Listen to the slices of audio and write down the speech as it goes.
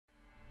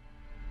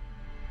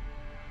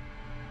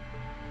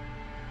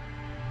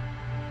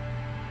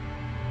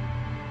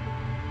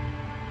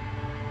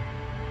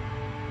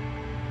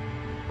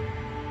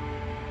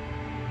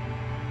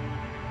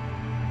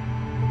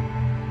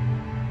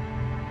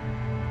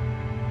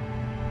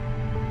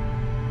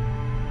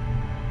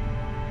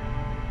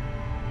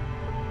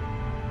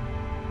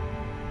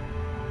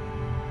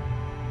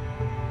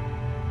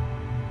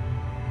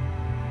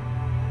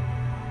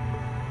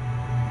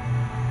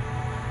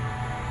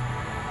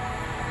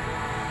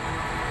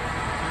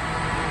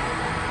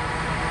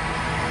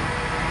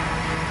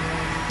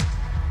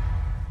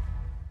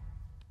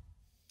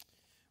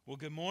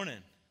Good morning.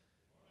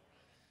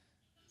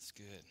 It's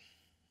good.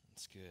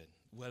 It's good.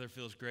 Weather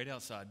feels great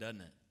outside,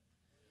 doesn't it?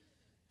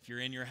 If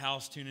you're in your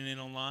house tuning in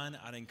online,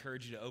 I'd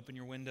encourage you to open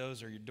your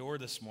windows or your door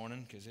this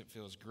morning because it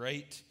feels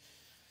great.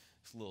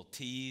 It's a little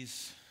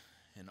tease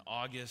in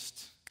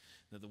August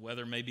that the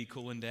weather may be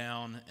cooling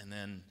down. And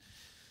then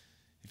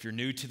if you're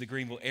new to the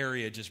Greenville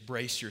area, just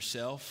brace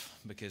yourself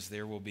because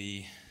there will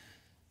be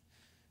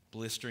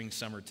blistering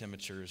summer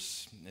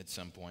temperatures at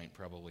some point,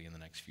 probably in the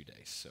next few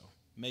days. So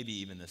maybe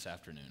even this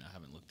afternoon. I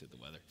haven't looked at the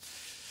weather.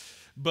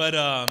 But,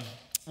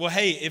 well,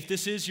 hey, if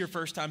this is your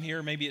first time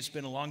here, maybe it's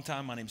been a long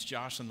time. My name's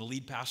Josh. I'm the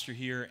lead pastor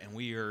here, and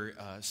we are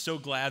so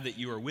glad that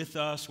you are with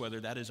us, whether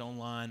that is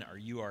online or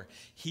you are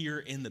here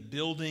in the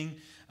building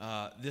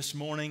this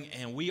morning.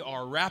 And we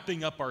are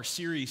wrapping up our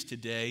series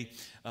today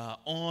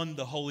on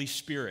the Holy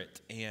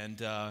Spirit.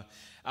 And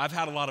I've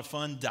had a lot of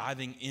fun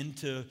diving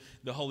into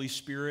the Holy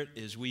Spirit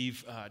as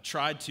we've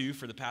tried to,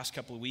 for the past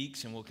couple of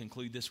weeks, and we'll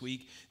conclude this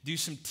week, do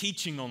some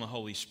teaching on the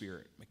Holy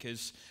Spirit.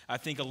 Because I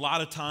think a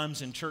lot of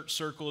times in church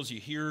circles, you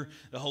hear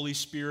the Holy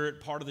Spirit,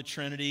 part of the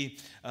Trinity,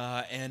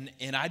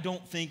 and I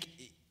don't think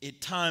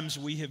at times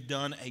we have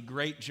done a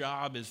great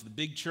job as the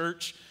big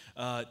church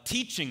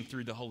teaching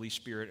through the Holy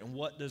Spirit. And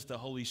what does the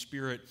Holy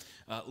Spirit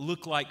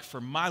look like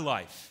for my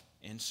life?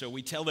 And so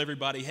we tell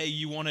everybody, hey,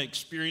 you want to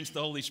experience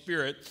the Holy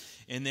Spirit,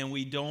 and then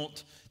we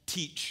don't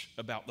teach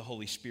about the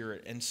Holy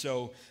Spirit. And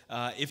so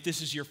if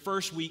this is your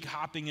first week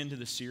hopping into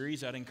the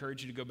series, I'd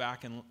encourage you to go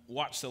back and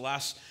watch the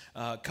last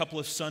couple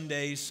of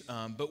Sundays.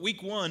 But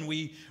week one,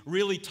 we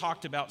really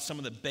talked about some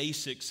of the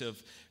basics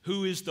of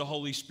who is the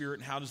Holy Spirit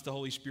and how does the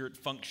Holy Spirit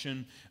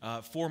function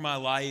for my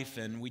life.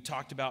 And we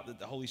talked about that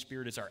the Holy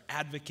Spirit is our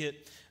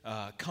advocate,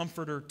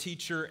 comforter,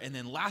 teacher. And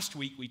then last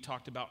week, we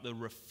talked about the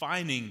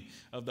refining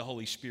of the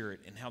Holy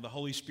Spirit and how the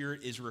Holy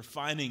Spirit is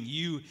refining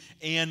you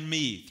and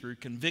me through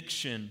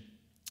conviction.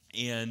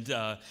 And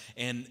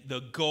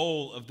the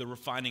goal of the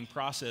refining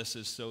process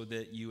is so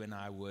that you and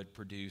I would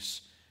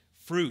produce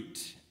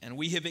fruit. And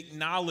we have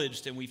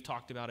acknowledged, and we've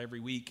talked about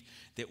every week,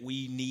 that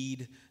we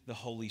need the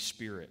Holy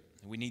Spirit.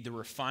 We need the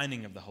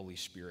refining of the Holy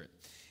Spirit.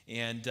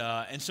 And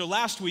so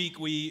last week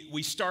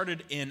we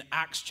started in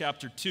Acts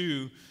chapter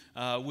 2,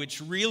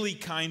 which really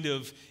kind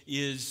of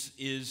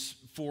is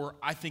for,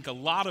 I think, a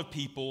lot of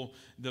people,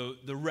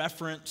 the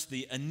reference,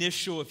 the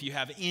initial, if you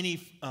have any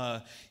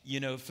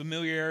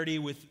familiarity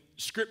with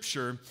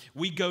Scripture,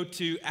 we go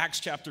to Acts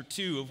chapter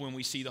 2 of when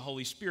we see the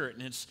Holy Spirit.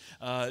 And it's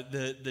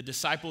the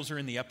disciples are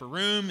in the upper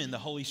room and the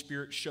Holy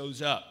Spirit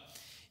shows up.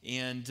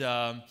 And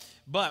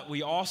but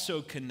we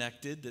also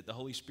connected that the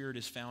Holy Spirit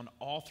is found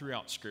all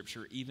throughout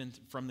Scripture, even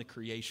from the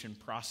creation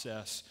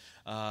process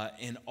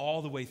and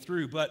all the way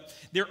through. But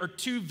there are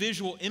two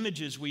visual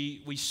images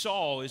we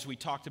saw as we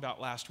talked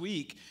about last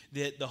week,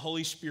 that the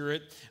Holy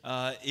Spirit,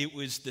 it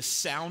was the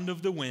sound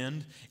of the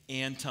wind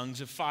and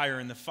tongues of fire,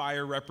 and the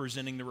fire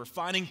representing the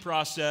refining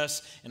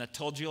process. And I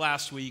told you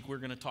last week we're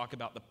going to talk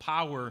about the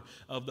power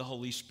of the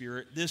Holy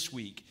Spirit this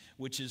week,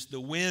 which is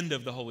the wind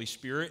of the Holy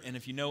Spirit. And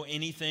if you know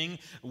anything,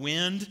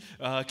 wind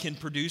can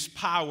produce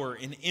power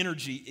and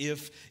energy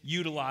if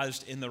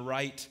utilized in the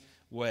right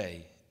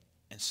way.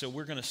 And so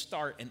we're going to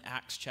start in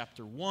Acts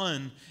chapter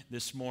 1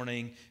 this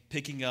morning,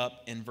 picking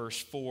up in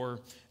verse 4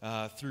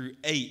 through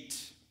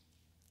 8.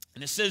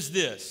 And it says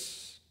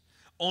this: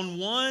 on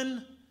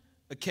one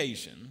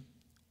occasion,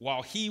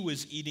 while he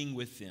was eating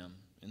with them,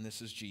 and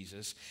this is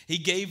Jesus, he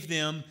gave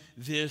them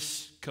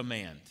this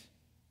command: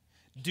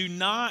 do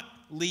not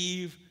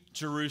leave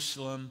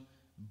Jerusalem,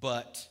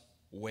 but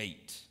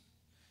wait.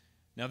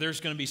 Now,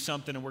 there's going to be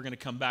something, and we're going to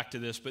come back to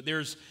this, but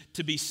there's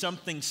to be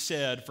something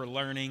said for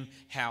learning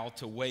how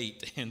to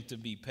wait and to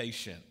be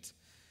patient.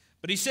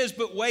 But he says,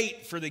 but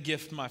wait for the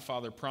gift my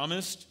Father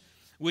promised,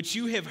 which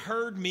you have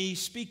heard me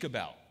speak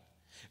about.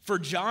 For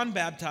John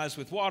baptized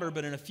with water,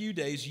 but in a few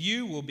days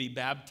you will be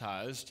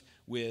baptized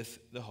with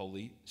the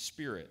Holy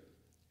Spirit.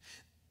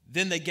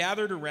 Then they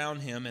gathered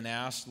around him and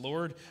asked,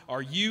 Lord,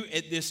 are you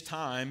at this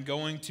time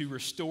going to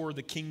restore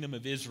the kingdom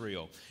of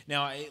Israel?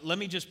 Now, let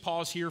me just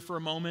pause here for a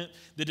moment.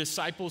 The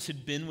disciples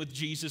had been with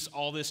Jesus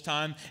all this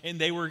time, and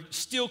they were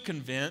still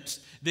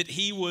convinced that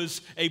he was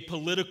a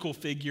political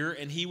figure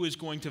and he was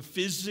going to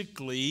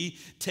physically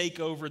take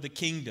over the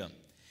kingdom.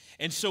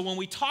 And so when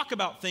we talk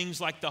about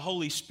things like the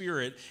Holy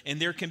Spirit, and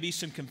there can be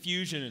some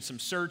confusion and some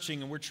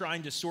searching, and we're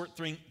trying to sort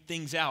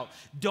things out,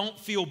 don't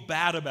feel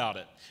bad about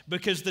it.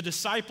 Because the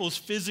disciples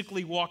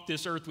physically walked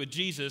this earth with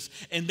Jesus,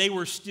 and they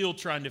were still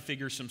trying to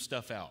figure some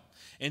stuff out.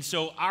 And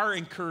so our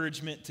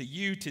encouragement to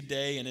you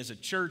today, and as a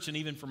church, and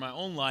even for my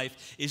own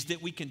life, is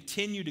that we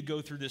continue to go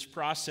through this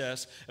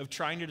process of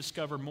trying to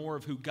discover more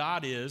of who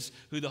God is,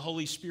 who the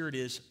Holy Spirit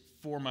is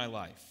for my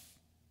life.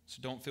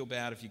 So don't feel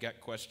bad if you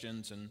got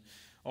questions and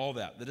all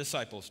that. The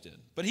disciples did.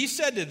 But he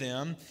said to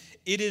them,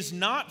 it is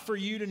not for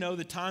you to know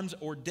the times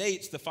or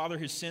dates the Father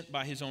has sent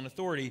by his own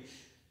authority.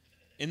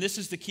 And this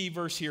is the key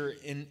verse here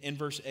in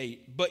verse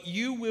 8. But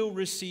you will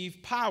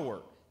receive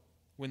power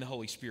when the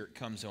Holy Spirit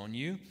comes on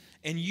you.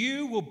 And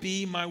you will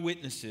be my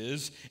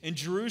witnesses in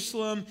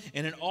Jerusalem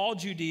and in all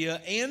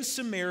Judea and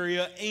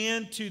Samaria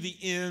and to the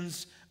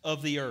ends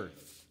of the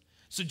earth.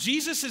 So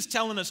Jesus is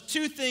telling us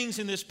two things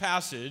in this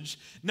passage.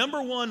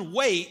 Number one,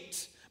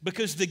 wait,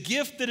 because the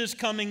gift that is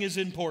coming is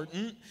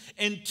important.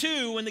 And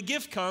two, when the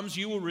gift comes,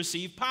 you will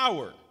receive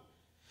power.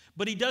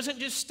 But he doesn't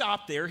just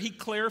stop there. He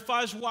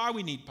clarifies why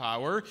we need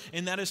power,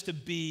 and that is to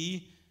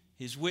be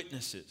his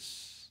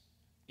witnesses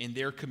in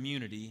their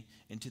community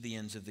and to the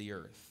ends of the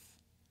earth.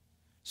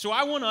 So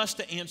I want us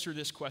to answer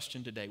this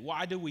question today.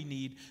 Why do we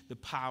need the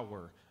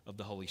power of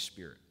the Holy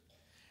Spirit?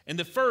 And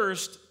the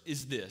first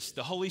is this: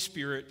 the Holy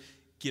Spirit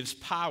gives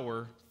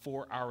power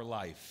for our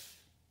life.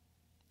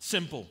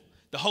 Simple.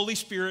 The Holy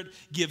Spirit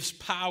gives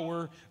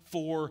power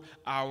for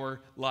our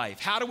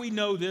life. How do we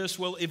know this?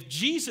 Well, if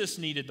Jesus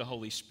needed the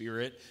Holy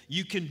Spirit,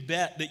 you can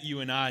bet that you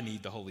and I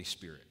need the Holy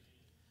Spirit.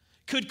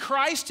 Could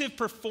Christ have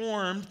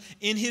performed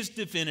in his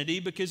divinity?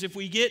 Because if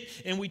we get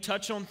and we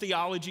touch on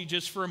theology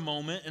just for a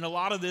moment, and a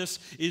lot of this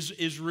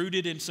is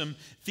rooted in some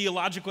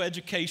theological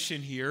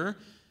education here,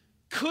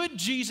 could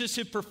Jesus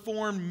have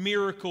performed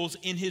miracles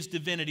in his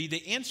divinity?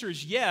 The answer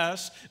is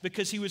yes,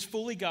 because he was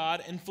fully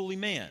God and fully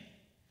man.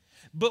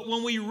 But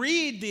when we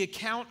read the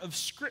account of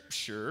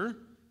Scripture,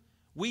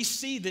 we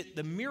see that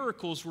the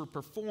miracles were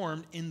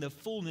performed in the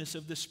fullness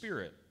of the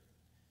Spirit.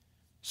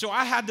 So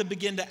I had to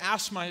begin to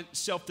ask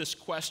myself this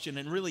question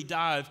and really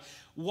dive,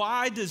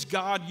 why does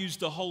God use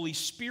the Holy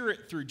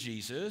Spirit through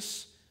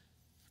Jesus?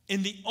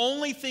 And the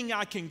only thing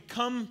I can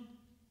come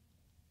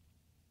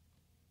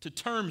to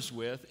terms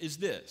with is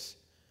this,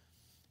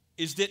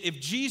 is that if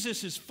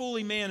Jesus is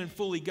fully man and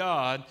fully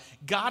God,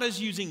 God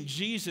is using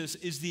Jesus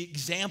as the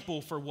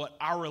example for what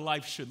our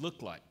life should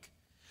look like.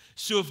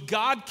 So if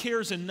God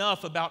cares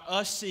enough about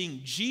us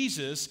seeing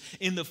Jesus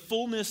in the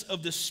fullness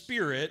of the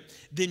Spirit,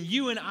 then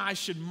you and I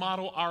should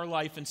model our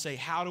life and say,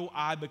 how do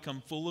I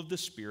become full of the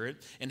Spirit,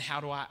 and how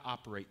do I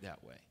operate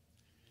that way?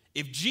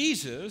 If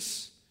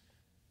Jesus,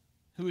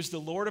 who is the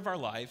Lord of our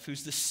life,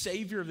 who's the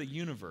Savior of the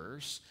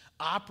universe,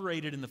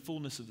 operated in the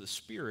fullness of the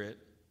Spirit,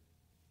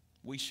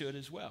 we should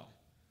as well.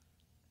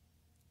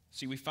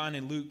 See, we find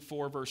in Luke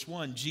 4, verse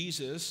 1,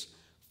 Jesus,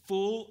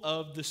 full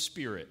of the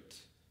Spirit,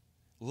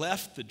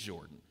 left the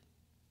Jordan.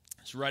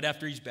 It's right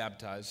after he's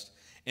baptized,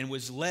 and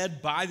was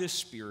led by the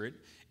Spirit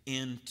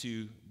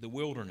into the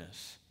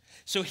wilderness.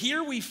 So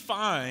here we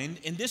find,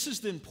 and this is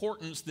the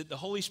importance that the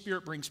Holy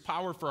Spirit brings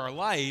power for our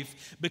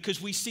life,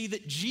 because we see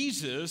that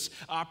Jesus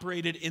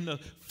operated in the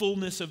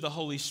fullness of the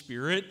Holy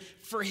Spirit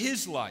for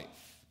his life.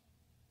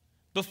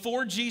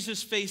 Before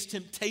Jesus faced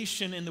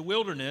temptation in the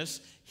wilderness,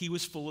 he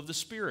was full of the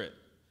Spirit.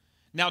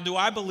 Now, do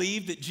I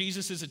believe that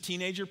Jesus as a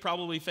teenager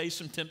probably faced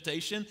some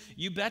temptation?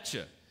 You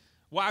betcha.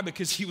 Why?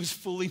 Because he was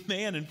fully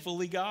man and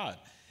fully God.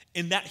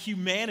 In that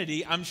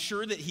humanity, I'm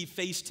sure that he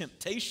faced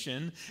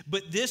temptation,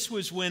 but this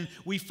was when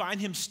we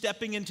find him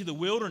stepping into the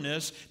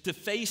wilderness to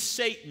face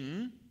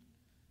Satan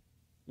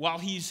while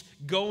he's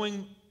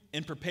going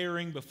and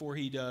preparing before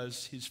he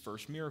does his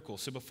first miracle.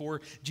 So before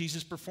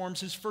Jesus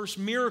performs his first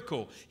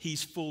miracle,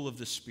 he's full of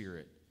the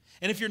Spirit.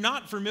 And if you're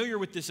not familiar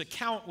with this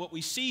account, what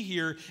we see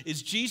here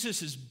is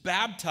Jesus is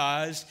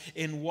baptized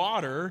in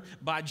water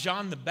by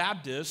John the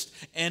Baptist,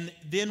 and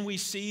then we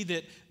see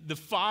that the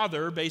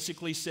Father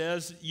basically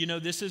says, you know,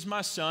 this is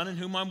my Son in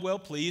whom I'm well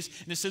pleased,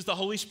 and it says the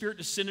Holy Spirit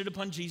descended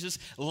upon Jesus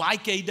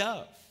like a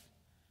dove,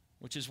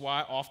 which is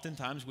why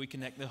oftentimes we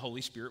connect the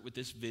Holy Spirit with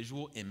this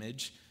visual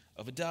image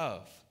of a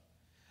dove.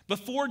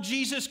 Before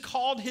Jesus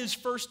called his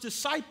first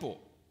disciple,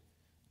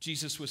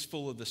 Jesus was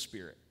full of the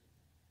Spirit.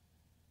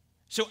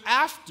 So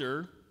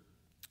after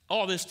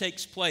all this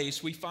takes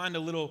place, we find a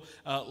little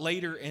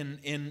later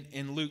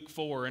in Luke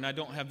 4, and I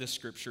don't have this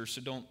scripture,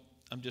 so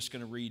I'm just going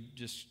to read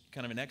just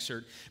kind of an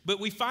excerpt. But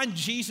we find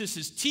Jesus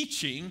is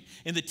teaching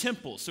in the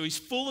temple, so he's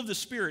full of the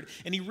Spirit,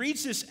 and he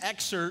reads this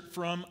excerpt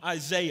from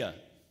Isaiah.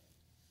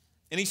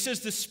 And he says,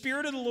 "The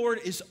Spirit of the Lord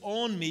is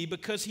on me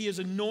because he has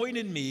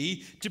anointed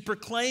me to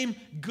proclaim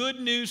good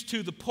news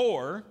to the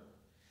poor."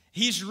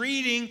 He's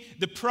reading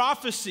the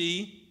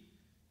prophecy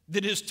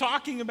that is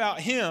talking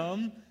about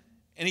him,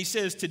 and he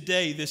says,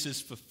 today this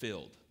is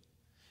fulfilled.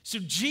 So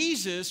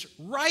Jesus,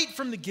 right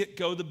from the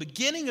get-go, the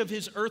beginning of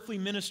his earthly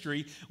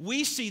ministry,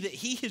 we see that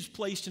he has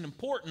placed an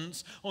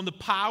importance on the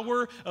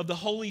power of the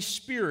Holy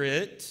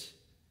Spirit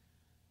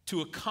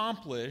to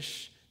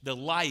accomplish the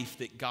life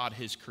that God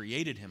has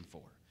created him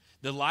for,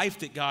 the life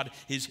that God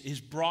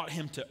has brought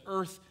him to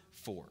earth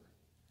for.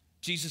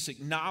 Jesus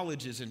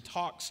acknowledges and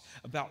talks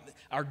about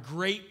our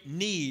great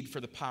need for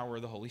the power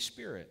of the Holy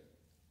Spirit.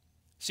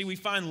 See, we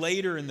find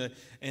later in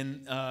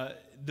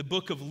the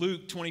book of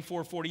Luke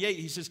 24:48,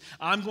 he says,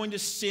 "I'm going to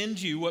send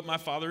you what my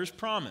Father has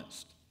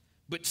promised,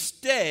 but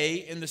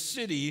stay in the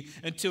city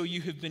until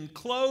you have been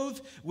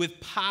clothed with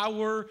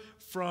power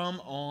from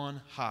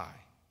on high."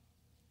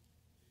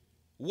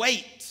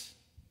 Wait,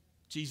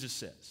 Jesus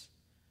says.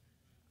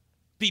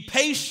 Be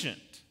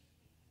patient.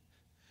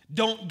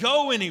 Don't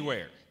go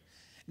anywhere.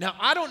 Now,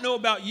 I don't know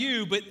about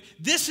you, but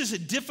this is a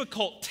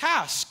difficult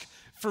task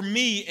for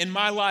me in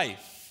my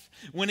life.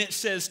 when it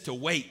says to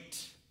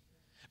wait,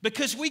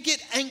 because we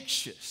get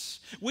anxious.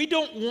 We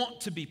don't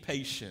want to be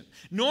patient.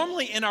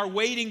 Normally in our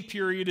waiting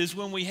period is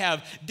when we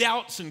have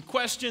doubts and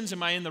questions.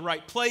 Am I in the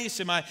right place?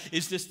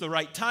 Is this the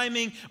right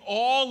timing?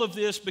 All of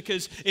this,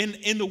 because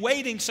in the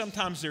waiting,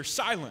 sometimes there's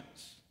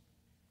silence.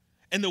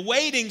 And the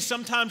waiting,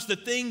 sometimes the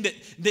thing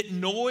that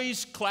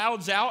noise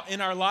clouds out in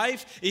our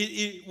life,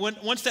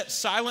 once that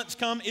silence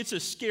comes, it's a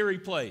scary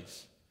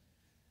place.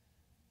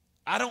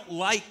 I don't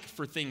like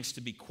for things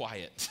to be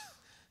quiet.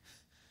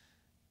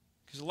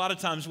 Because a lot of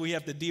times we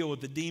have to deal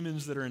with the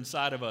demons that are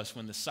inside of us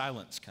when the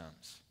silence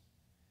comes.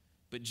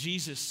 But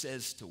Jesus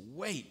says to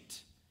wait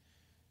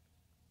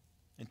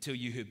until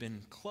you have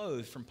been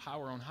clothed from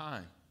power on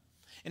high.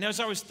 And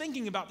as I was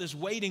thinking about this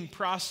waiting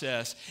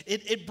process,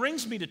 it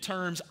brings me to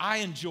terms I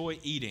enjoy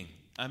eating.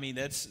 I mean,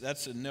 that's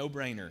a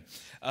no-brainer.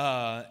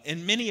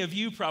 And many of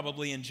you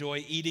probably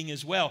enjoy eating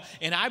as well.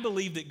 And I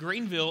believe that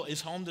Greenville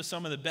is home to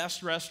some of the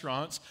best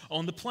restaurants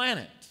on the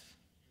planet.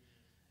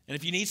 And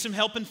if you need some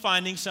help in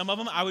finding some of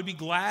them, I would be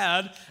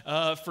glad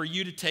for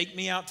you to take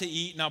me out to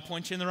eat, and I'll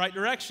point you in the right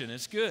direction.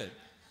 It's good.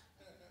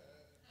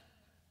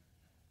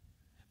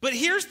 But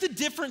here's the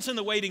difference in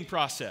the waiting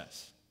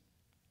process.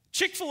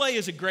 Chick-fil-A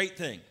is a great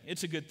thing.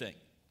 It's a good thing,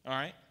 all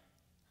right?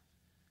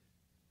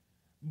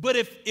 But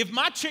if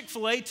my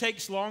Chick-fil-A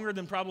takes longer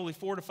than probably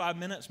 4 to 5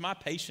 minutes, my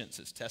patience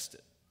is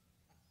tested.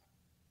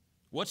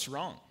 What's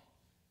wrong?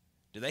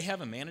 Do they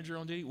have a manager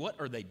on duty? What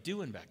are they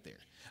doing back there?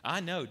 I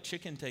know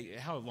chicken take,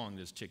 how long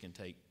does chicken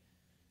take?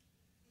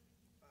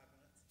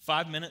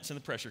 5 minutes in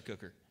the pressure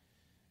cooker.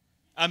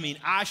 I mean,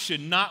 I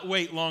should not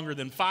wait longer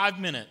than 5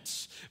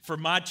 minutes for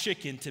my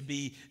chicken to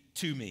be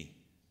to me.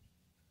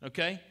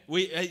 Okay?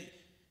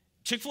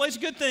 Chick-fil-A is a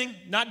good thing.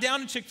 Not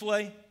down to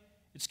Chick-fil-A.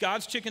 It's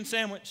God's chicken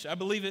sandwich. I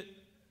believe it.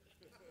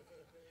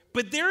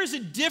 But there is a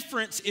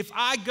difference if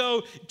I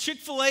go,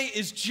 Chick-fil-A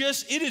is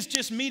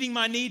just meeting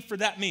my need for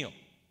that meal.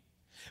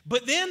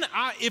 But then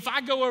if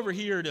I go over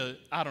here to,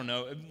 I don't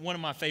know, one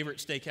of my favorite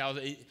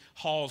steakhouses,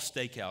 Hall's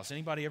Steakhouse.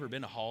 Anybody ever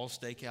been to Hall's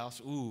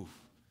Steakhouse? Ooh,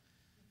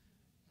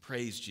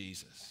 praise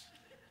Jesus.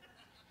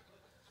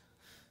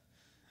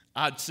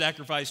 I'd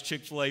sacrifice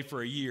Chick-fil-A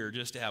for a year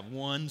just to have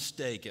one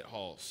steak at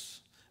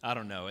Hall's. I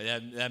don't know,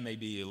 that may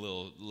be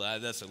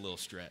that's a little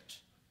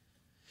stretch.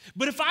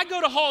 But if I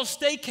go to Hall's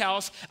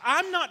Steakhouse,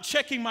 I'm not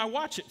checking my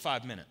watch at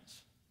 5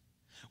 minutes.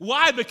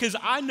 Why? Because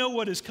I know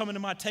what is coming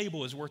to my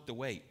table is worth the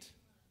wait.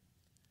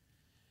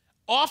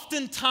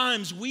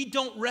 Oftentimes, we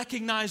don't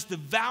recognize the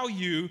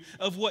value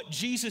of what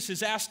Jesus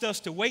has asked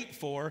us to wait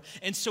for,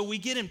 and so we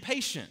get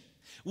impatient.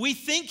 We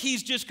think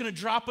he's just going to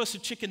drop us a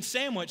chicken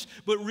sandwich,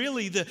 but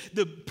really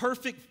the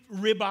perfect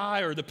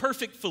ribeye or the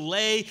perfect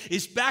filet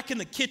is back in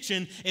the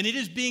kitchen, and it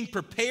is being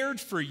prepared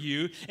for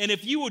you. And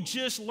if you will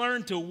just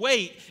learn to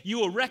wait, you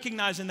will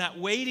recognize in that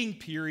waiting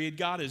period,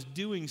 God is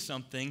doing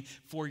something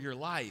for your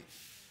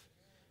life.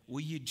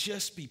 Will you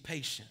just be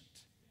patient?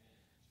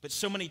 But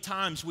so many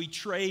times we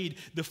trade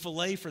the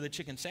filet for the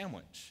chicken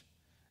sandwich.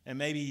 And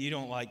maybe you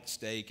don't like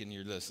steak and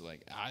you're just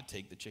like, I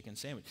take the chicken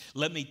sandwich.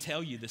 Let me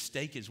tell you, the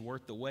steak is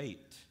worth the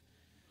wait.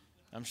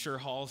 I'm sure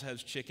Hall's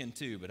has chicken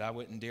too, but I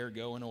wouldn't dare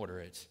go and order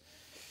it.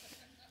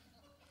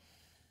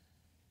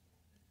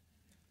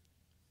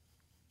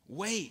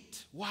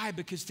 Wait. Why?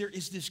 Because there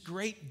is this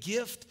great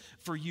gift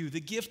for you, the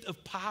gift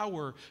of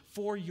power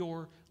for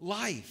your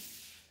life.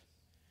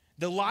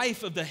 The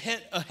life of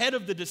ahead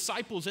of the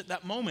disciples at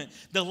that moment,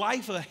 the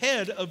life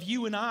ahead of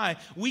you and I,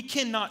 we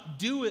cannot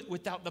do it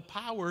without the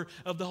power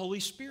of the Holy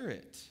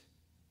Spirit.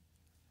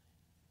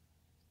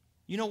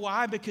 You know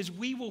why? Because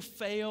we will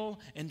fail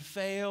and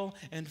fail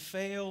and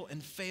fail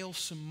and fail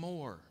some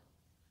more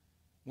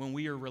when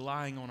we are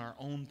relying on our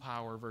own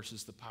power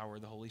versus the power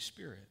of the Holy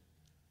Spirit.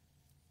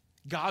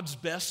 God's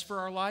best for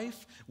our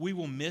life, we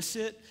will miss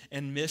it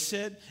and miss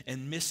it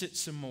and miss it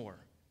some more.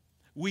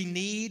 We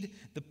need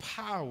the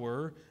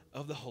power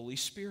of the Holy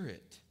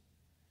Spirit.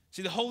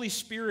 See, the Holy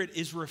Spirit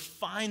is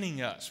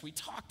refining us. We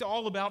talked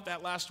all about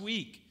that last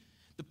week.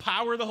 The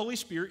power of the Holy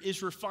Spirit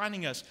is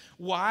refining us.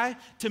 Why?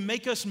 To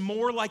make us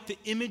more like the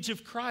image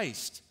of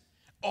Christ.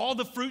 All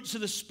the fruits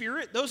of the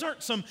Spirit, those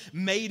aren't some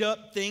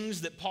made-up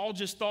things that Paul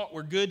just thought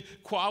were good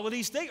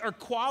qualities. They are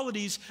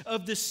qualities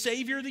of the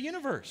Savior of the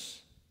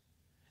universe.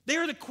 They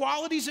are the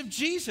qualities of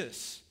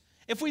Jesus.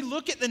 If we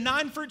look at the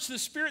 9 fruits of the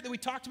Spirit that we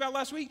talked about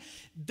last week,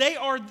 they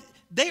are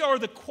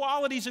the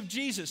qualities of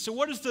Jesus. So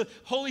what is the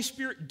Holy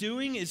Spirit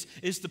doing? Is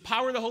the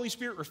power of the Holy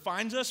Spirit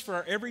refines us for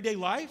our everyday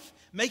life,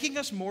 making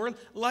us more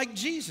like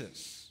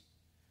Jesus.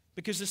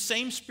 Because the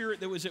same Spirit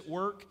that was at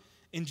work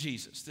in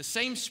Jesus, the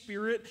same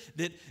Spirit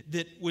that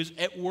was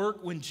at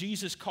work when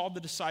Jesus called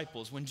the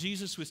disciples, when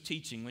Jesus was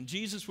teaching, when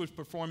Jesus was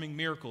performing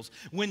miracles,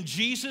 when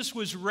Jesus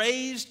was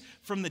raised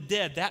from the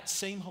dead, that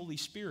same Holy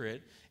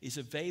Spirit is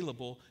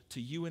available to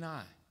you and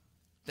I.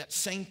 That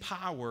same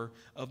power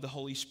of the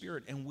Holy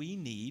Spirit, and we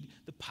need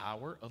the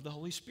power of the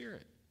Holy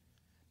Spirit.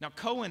 Now,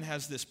 Cohen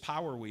has this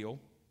power wheel.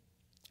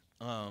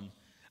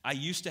 I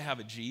used to have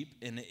a Jeep,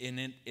 and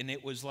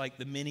it was like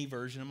the mini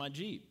version of my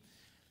Jeep.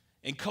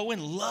 And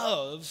Cohen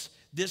loves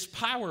this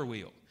power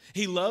wheel.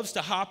 He loves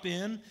to hop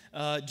in.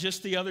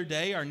 Just the other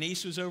day, our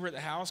niece was over at the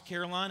house,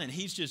 Caroline, and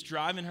he's just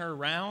driving her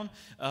around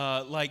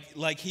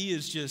like he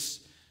is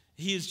just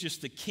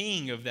the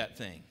king of that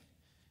thing.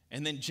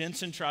 And then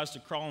Jensen tries to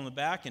crawl in the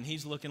back, and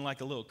he's looking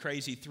like a little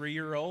crazy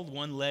 3-year-old,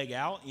 one leg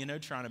out,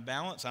 trying to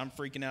balance. I'm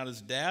freaking out as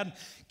a dad.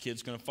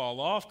 Kid's going to fall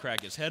off,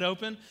 crack his head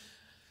open.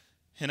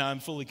 And I'm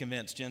fully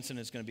convinced Jensen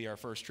is going to be our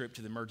first trip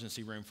to the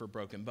emergency room for a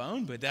broken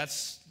bone, but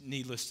that's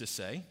needless to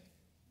say.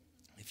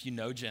 If you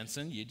know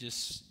Jensen, you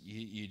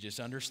just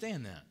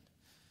understand that.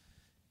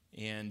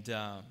 And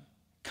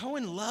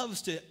Cohen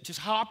loves to just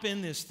hop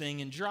in this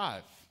thing and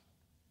drive.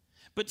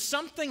 But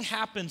something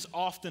happens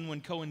often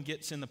when Cohen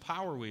gets in the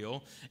Power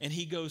Wheel and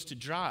he goes to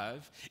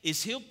drive,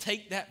 is he'll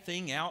take that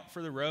thing out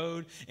for the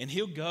road, and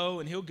he'll go,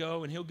 and he'll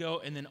go, and he'll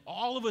go, and then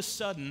all of a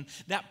sudden,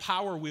 that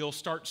Power Wheel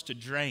starts to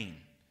drain.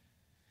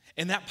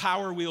 And that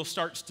Power Wheel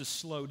starts to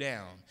slow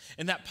down.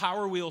 And that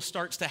Power Wheel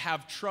starts to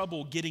have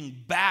trouble getting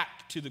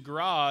back to the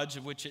garage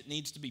of which it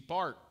needs to be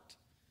parked.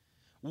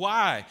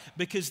 Why?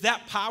 Because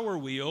that Power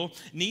Wheel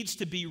needs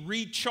to be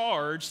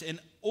recharged in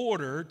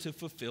order to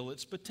fulfill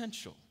its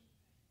potential.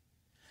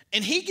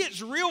 And he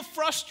gets real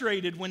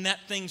frustrated when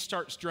that thing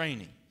starts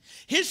draining.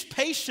 His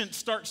patience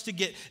starts to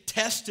get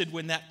tested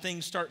when that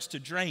thing starts to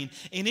drain.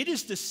 And it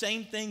is the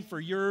same thing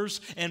for yours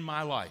and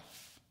my life.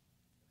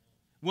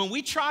 When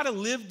we try to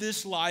live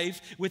this life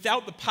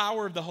without the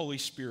power of the Holy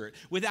Spirit,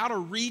 without a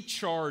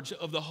recharge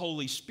of the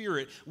Holy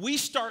Spirit, we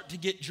start to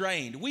get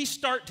drained. We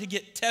start to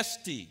get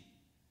testy.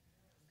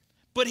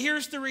 But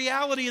here's the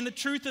reality and the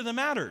truth of the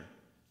matter.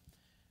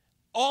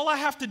 All I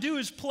have to do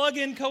is plug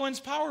in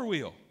Cohen's Power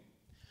Wheel.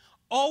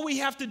 All we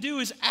have to do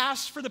is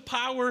ask for the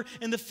power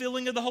and the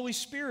filling of the Holy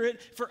Spirit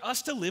for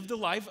us to live the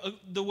life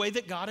the way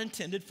that God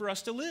intended for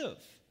us to live.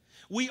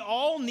 We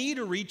all need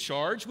a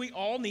recharge. We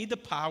all need the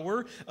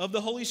power of the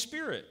Holy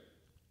Spirit.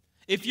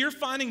 If you're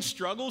finding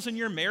struggles in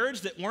your marriage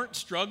that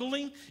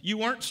you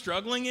weren't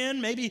struggling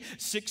in maybe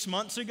 6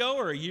 months ago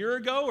or a year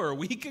ago or a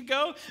week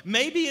ago,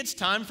 maybe it's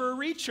time for a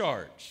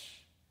recharge.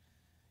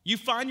 You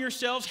find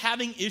yourselves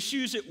having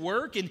issues at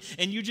work and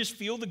you just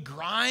feel the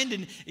grind,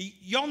 and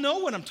y'all know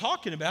what I'm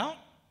talking about.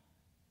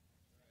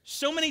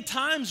 So many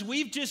times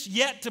we've just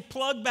yet to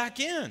plug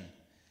back in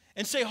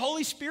and say,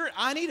 Holy Spirit,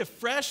 I need a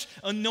fresh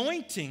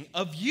anointing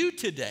of you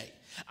today.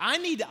 I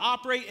need to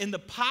operate in the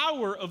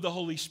power of the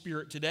Holy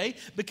Spirit today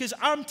because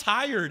I'm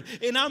tired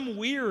and I'm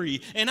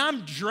weary and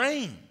I'm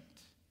drained.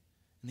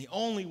 And the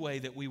only way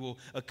that we will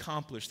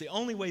accomplish, the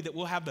only way that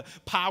we'll have the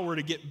power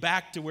to get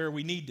back to where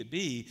we need to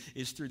be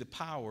is through the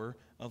power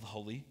of the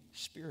Holy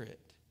Spirit.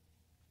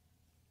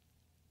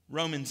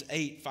 Romans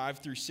 8,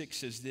 5-6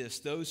 says this: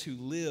 those who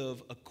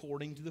live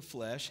according to the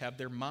flesh have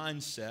their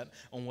mind set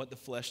on what the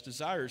flesh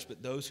desires,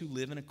 but those who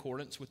live in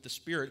accordance with the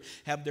Spirit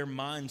have their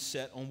mind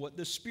set on what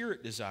the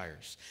Spirit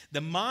desires. The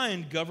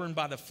mind governed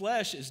by the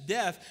flesh is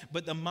death,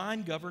 but the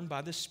mind governed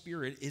by the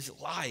Spirit is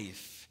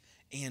life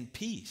and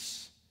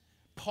peace.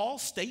 Paul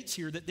states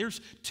here that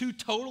there's two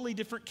totally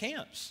different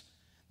camps.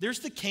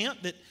 There's the camp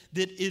that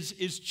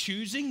is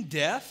choosing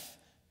death,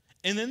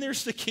 and then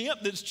there's the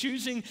camp that's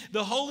choosing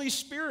the Holy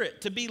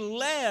Spirit, to be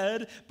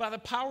led by the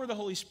power of the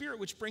Holy Spirit,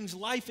 which brings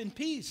life and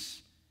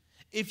peace.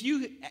 If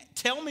you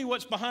tell me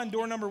what's behind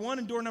door number 1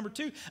 and door number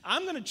 2,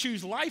 I'm going to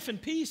choose life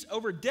and peace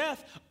over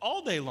death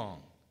all day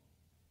long.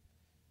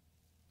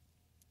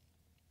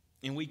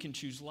 And we can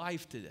choose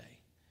life today.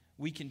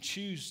 We can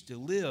choose to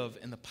live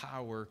in the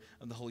power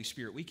of the Holy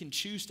Spirit. We can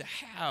choose to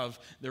have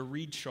the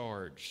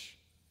recharge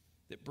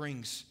that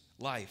brings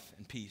life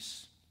and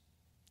peace.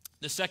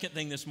 The second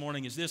thing this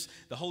morning is this: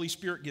 the Holy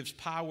Spirit gives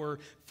power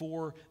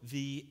for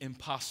the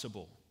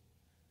impossible.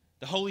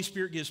 The Holy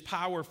Spirit gives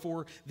power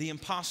for the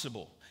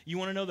impossible. You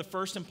want to know the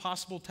first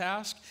impossible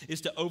task is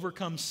to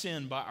overcome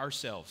sin by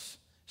ourselves.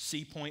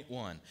 See point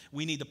 1.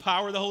 We need the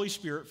power of the Holy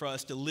Spirit for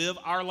us to live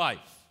our life,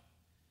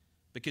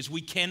 because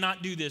we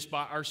cannot do this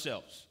by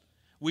ourselves.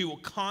 We will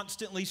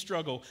constantly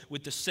struggle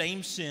with the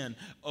same sin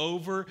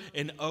over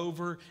and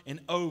over and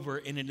over,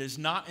 and it is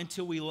not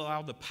until we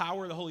allow the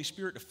power of the Holy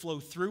Spirit to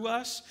flow through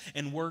us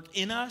and work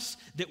in us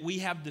that we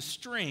have the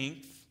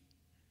strength,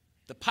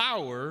 the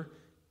power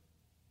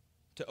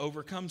to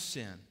overcome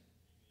sin.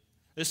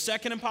 The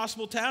second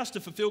impossible task,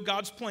 to fulfill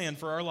God's plan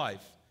for our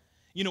life.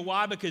 You know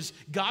why? Because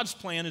God's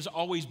plan is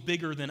always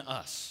bigger than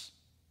us.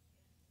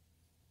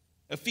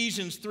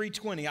 Ephesians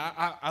 3:20,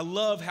 I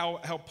love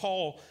how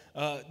Paul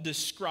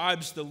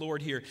describes the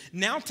Lord here.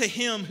 Now to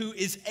him who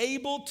is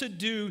able to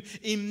do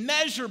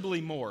immeasurably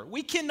more.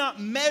 We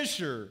cannot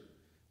measure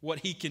what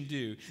he can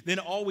do than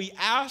all we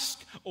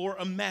ask or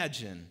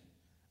imagine,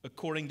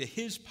 according to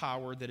his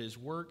power that is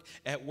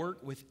at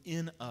work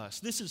within us.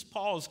 This is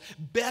Paul's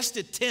best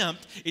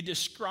attempt at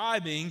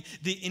describing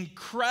the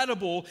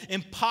incredible,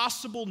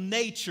 impossible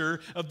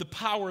nature of the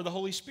power of the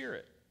Holy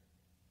Spirit.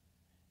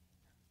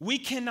 We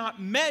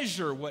cannot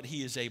measure what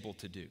he is able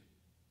to do.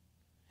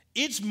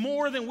 It's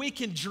more than we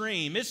can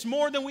dream. It's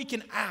more than we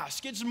can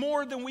ask. It's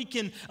more than we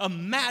can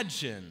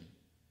imagine.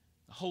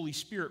 The Holy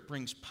Spirit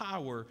brings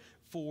power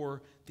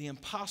for the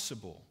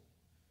impossible.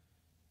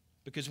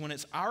 Because when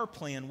it's our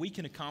plan, we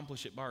can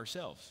accomplish it by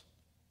ourselves.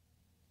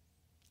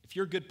 If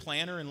you're a good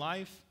planner in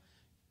life,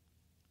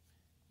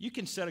 you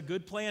can set a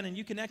good plan and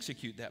you can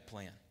execute that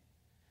plan.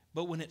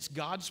 But when it's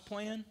God's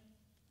plan,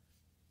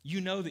 you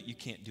know that you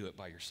can't do it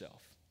by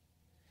yourself.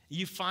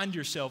 You find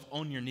yourself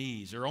on your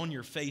knees or on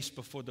your face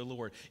before the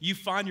Lord. You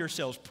find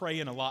yourselves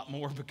praying a lot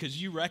more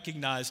because you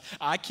recognize,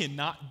 I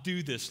cannot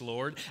do this,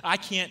 Lord. I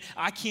can't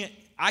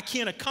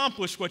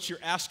accomplish what you're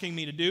asking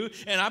me to do.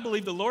 And I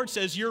believe the Lord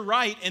says you're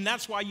right, and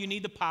that's why you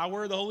need the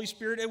power of the Holy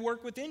Spirit at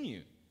work within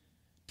you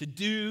to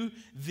do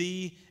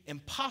the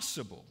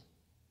impossible.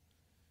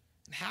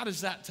 And how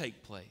does that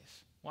take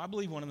place? Well, I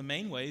believe one of the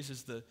main ways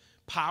is the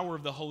power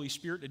of the Holy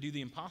Spirit to do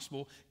the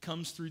impossible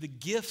comes through the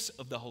gifts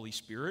of the Holy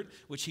Spirit,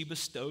 which He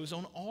bestows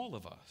on all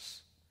of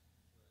us.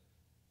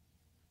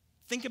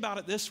 Think about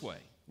it this way.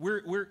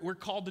 We're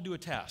called to do a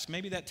task.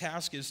 Maybe that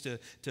task is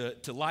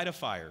to light a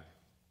fire.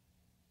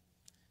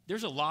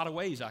 There's a lot of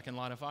ways I can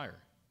light a fire.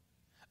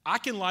 I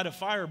can light a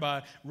fire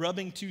by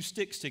rubbing two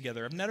sticks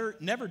together. I've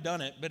never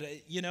done it, but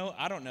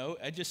I don't know.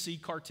 I just see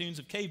cartoons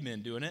of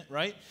cavemen doing it,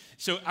 right?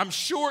 So I'm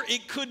sure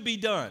it could be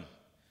done.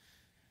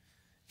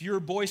 If you're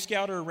a Boy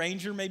Scout or a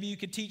Ranger, maybe you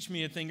could teach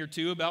me a thing or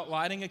two about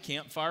lighting a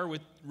campfire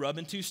with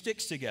rubbing two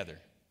sticks together.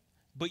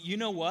 But you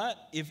know what?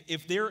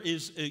 If there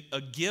is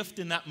a gift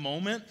in that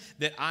moment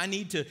that I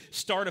need to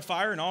start a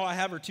fire and all I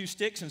have are two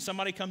sticks and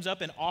somebody comes up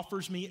and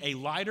offers me a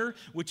lighter,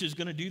 which is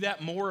going to do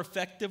that more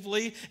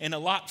effectively and a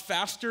lot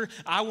faster,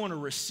 I want to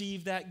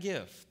receive that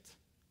gift.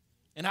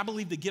 And I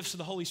believe the gifts of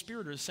the Holy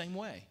Spirit are the same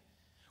way.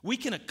 We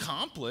can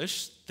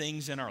accomplish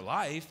things in our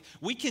life.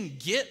 We can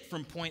get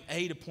from point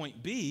A to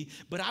point B,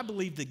 but I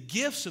believe the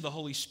gifts of the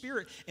Holy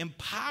Spirit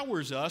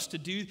empowers us to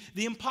do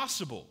the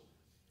impossible.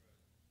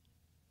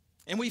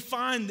 And we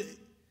find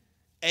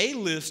a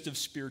list of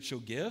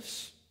spiritual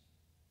gifts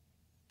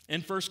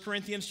in 1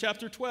 Corinthians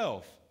chapter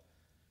 12,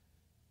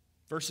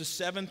 verses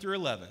 7 through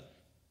 11.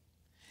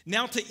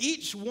 Now to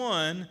each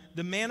one,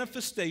 the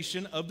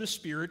manifestation of the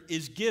Spirit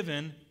is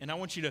given, and I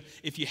want you to,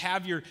 if you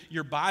have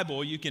your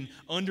Bible, you can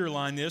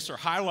underline this or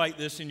highlight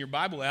this in your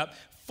Bible app,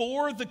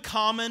 for the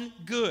common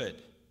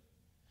good.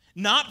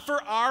 Not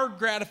for our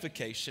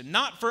gratification,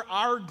 not for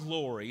our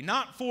glory,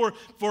 not for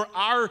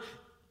our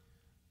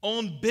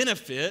own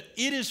benefit.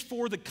 It is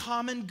for the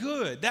common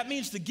good. That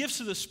means the gifts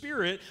of the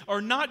Spirit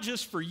are not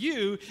just for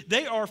you,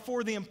 they are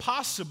for the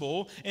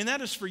impossible, and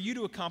that is for you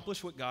to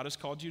accomplish what God has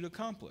called you to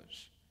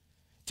accomplish.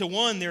 To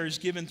one, there is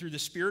given through the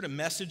Spirit a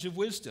message of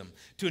wisdom.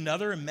 To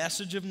another, a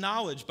message of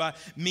knowledge by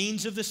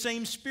means of the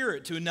same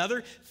Spirit. To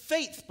another,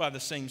 faith by the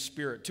same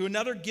Spirit. To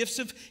another, gifts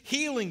of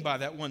healing by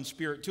that one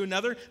Spirit. To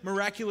another,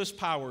 miraculous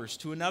powers.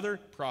 To another,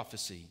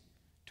 prophecy.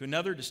 To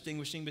another,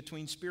 distinguishing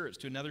between spirits.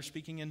 To another,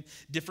 speaking in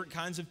different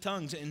kinds of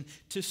tongues. And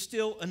to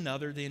still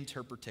another, the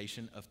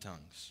interpretation of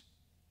tongues.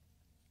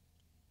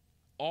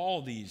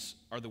 All these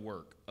are the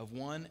work of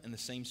one and the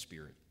same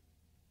Spirit.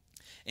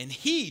 And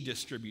He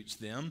distributes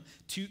them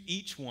to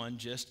each one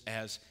just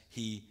as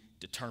He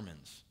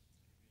determines.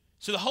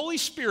 So the Holy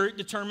Spirit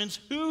determines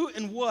who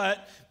and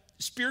what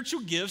spiritual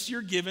gifts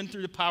you're given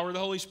through the power of the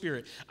Holy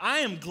Spirit. I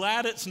am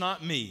glad it's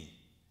not me.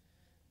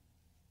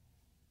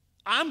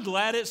 I'm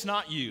glad it's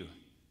not you.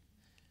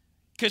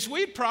 Because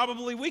we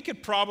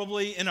could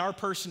probably in our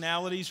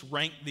personalities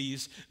rank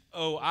these.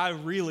 Oh, I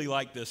really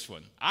like this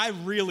one. I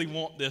really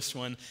want this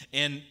one.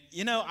 And,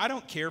 I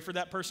don't care for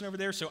that person over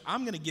there, so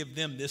I'm going to give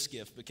them this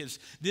gift because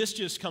this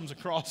just comes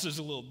across as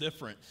a little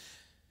different.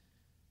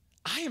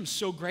 I am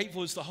so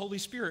grateful it's the Holy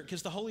Spirit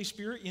because the Holy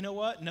Spirit, you know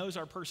what, knows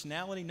our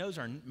personality, knows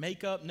our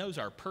makeup, knows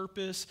our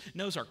purpose,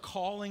 knows our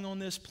calling on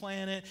this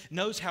planet,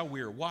 knows how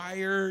we're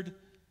wired.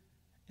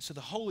 So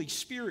the Holy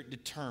Spirit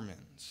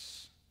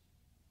determines.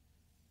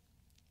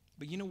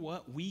 But you know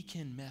what? We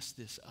can mess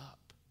this up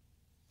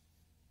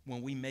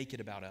when we make it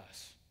about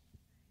us.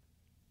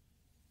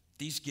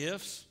 These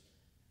gifts,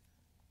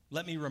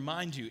 let me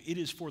remind you, it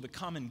is for the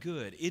common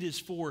good. It is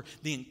for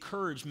the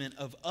encouragement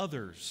of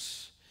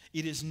others.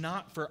 It is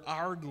not for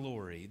our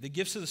glory. The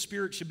gifts of the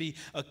Spirit should be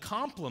a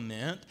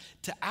complement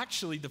to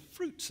actually the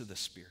fruits of the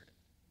Spirit.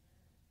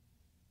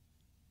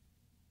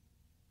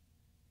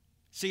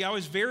 See, I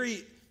was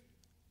very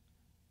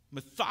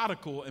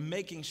methodical in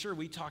making sure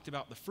we talked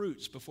about the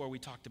fruits before we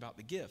talked about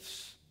the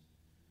gifts.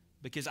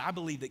 Because I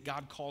believe that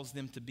God calls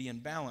them to be in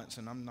balance,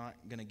 and I'm not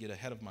going to get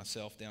ahead of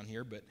myself down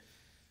here, but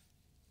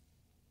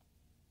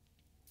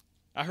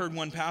I heard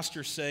one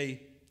pastor say,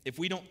 if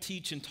we don't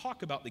teach and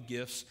talk about the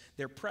gifts,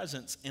 their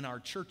presence in our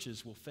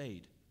churches will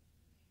fade.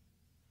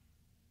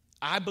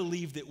 I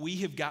believe that we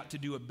have got to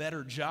do a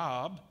better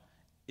job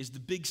as the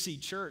Big C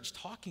Church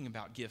talking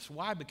about gifts.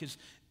 Why? Because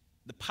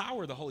the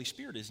power of the Holy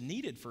Spirit is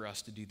needed for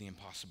us to do the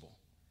impossible.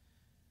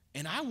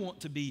 And I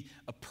want to be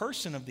a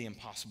person of the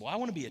impossible. I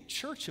want to be a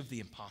church of the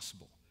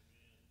impossible.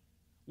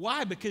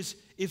 Why? Because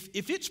if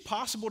it's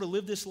possible to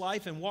live this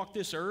life and walk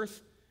this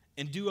earth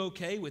and do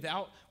okay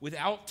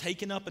without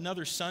taking up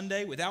another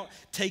Sunday, without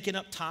taking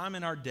up time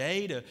in our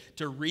day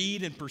to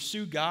read and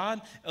pursue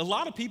God, a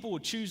lot of people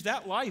would choose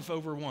that life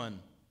over one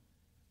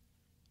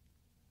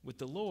with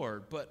the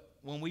Lord. But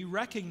when we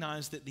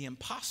recognize that the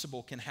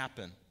impossible can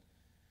happen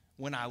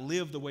when I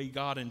live the way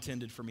God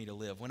intended for me to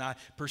live, when I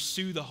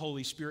pursue the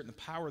Holy Spirit and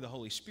the power of the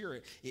Holy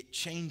Spirit, it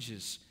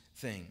changes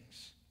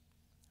things.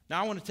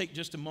 Now I want to take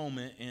just a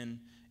moment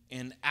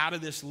and out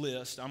of this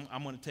list,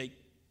 I'm going to take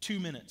 2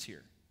 minutes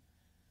here.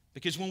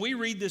 Because when we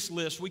read this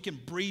list, we can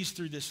breeze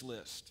through this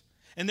list.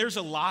 And there's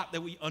a lot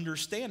that we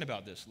understand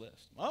about this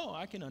list. Oh,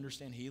 I can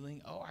understand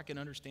healing. Oh, I can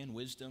understand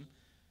wisdom.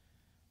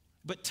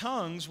 But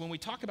tongues, when we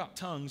talk about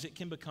tongues, it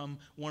can become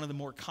one of the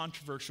more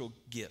controversial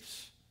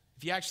gifts.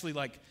 If you actually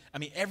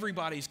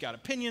everybody's got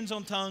opinions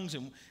on tongues,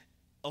 and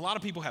a lot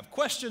of people have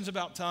questions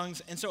about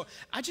tongues. And so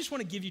I just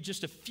want to give you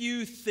just a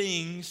few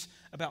things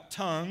about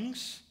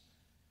tongues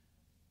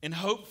and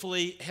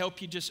hopefully help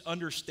you just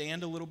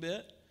understand a little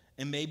bit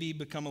and maybe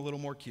become a little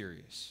more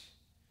curious.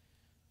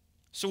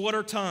 So what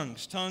are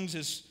tongues? Tongues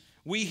is,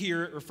 we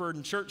hear it referred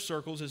in church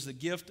circles as the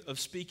gift of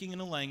speaking in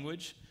a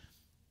language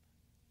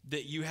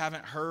that you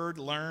haven't heard,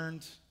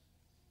 learned.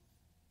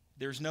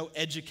 There's no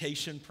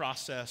education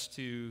process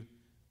to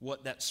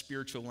what that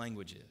spiritual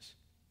language is.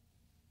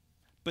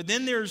 But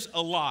then there's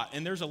a lot,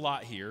 and there's a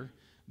lot here,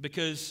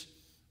 because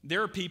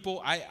there are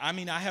people, I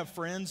have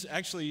friends,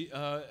 actually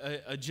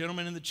a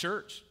gentleman in the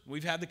church,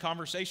 we've had the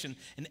conversation,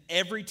 and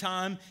every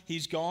time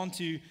he's gone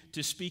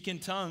to speak in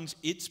tongues,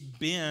 it's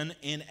been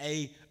in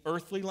a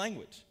earthly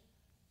language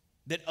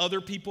that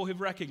other people have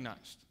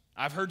recognized.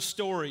 I've heard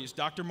stories.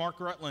 Dr. Mark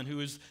Rutland, who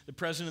is the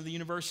president of the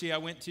university I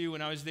went to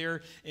when I was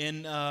there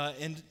in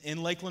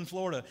Lakeland,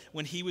 Florida,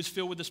 when he was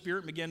filled with the Spirit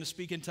and began to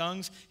speak in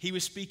tongues, he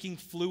was speaking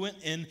fluent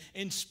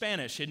in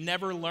Spanish. Had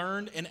never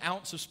learned an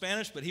ounce of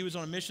Spanish, but he was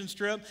on a mission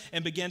trip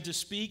and began to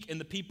speak, and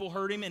the people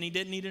heard him, and he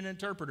didn't need an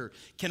interpreter.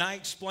 Can I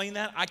explain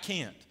that? I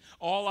can't.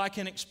 All I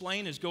can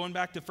explain is going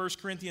back to 1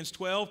 Corinthians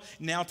 12,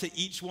 now to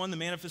each one the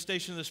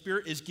manifestation of the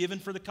Spirit is given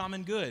for the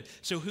common good.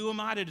 So who am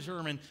I to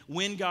determine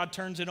when God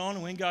turns it on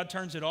and when God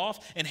turns it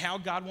off and how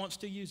God wants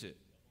to use it?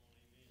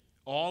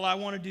 All I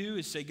want to do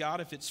is say,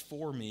 God, if it's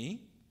for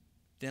me,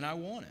 then I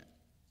want it.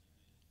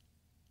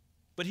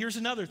 But here's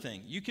another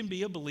thing. You can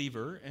be a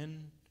believer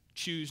and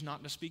choose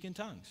not to speak in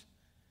tongues.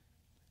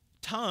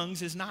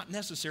 Tongues is not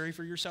necessary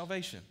for your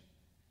salvation.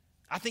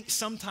 I think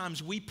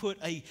sometimes we put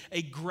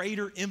a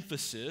greater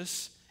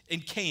emphasis,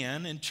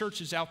 and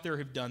churches out there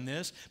have done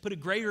this, put a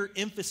greater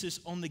emphasis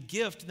on the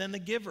gift than the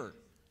giver.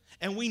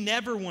 And we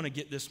never want to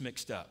get this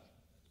mixed up.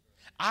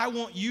 I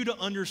want you to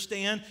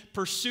understand,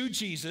 pursue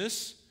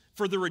Jesus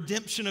for the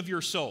redemption of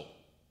your soul.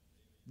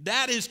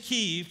 That is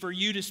key for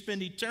you to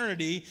spend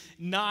eternity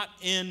not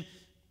in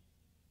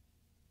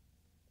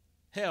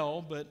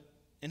hell, but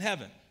in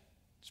heaven.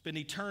 Spend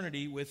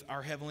eternity with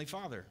our Heavenly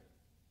Father.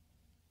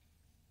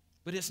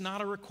 But it's not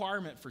a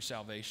requirement for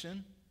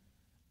salvation,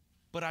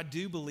 but I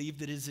do believe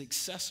that it is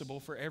accessible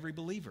for every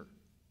believer.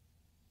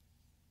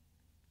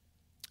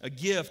 A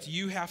gift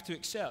you have to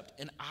accept,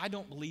 and I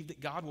don't believe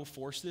that God will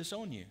force this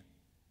on you.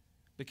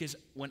 Because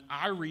when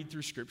I read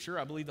through Scripture,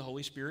 I believe the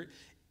Holy Spirit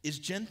is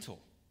gentle.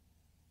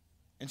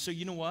 And so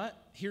you know what?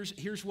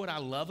 Here's what I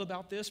love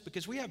about this,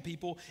 because we have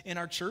people in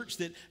our church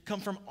that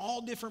come from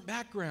all different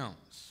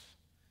backgrounds.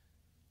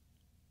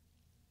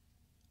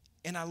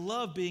 And I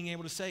love being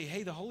able to say,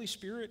 hey, the Holy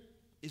Spirit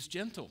is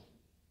gentle.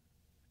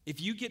 If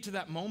you get to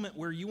that moment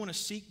where you want to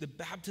seek the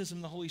baptism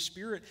of the Holy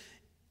Spirit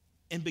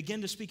and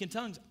begin to speak in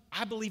tongues,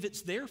 I believe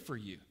it's there for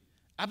you.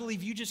 I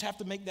believe you just have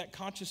to make that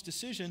conscious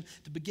decision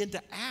to begin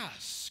to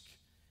ask.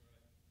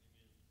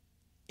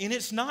 And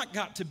it's not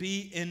got to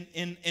be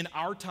in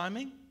our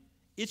timing.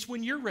 It's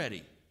when you're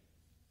ready.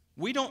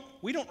 We don't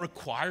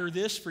require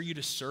this for you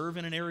to serve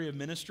in an area of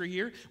ministry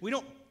here. We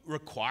don't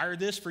require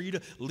this for you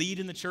to lead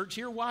in the church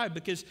here. Why?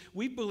 Because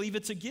we believe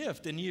it's a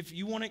gift. And if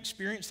you want to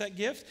experience that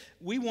gift,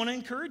 we want to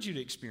encourage you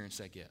to experience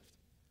that gift.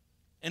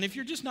 And if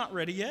you're just not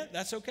ready yet,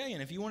 that's okay.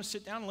 And if you want to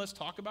sit down and let's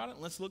talk about it,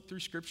 let's look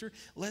through Scripture,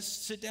 let's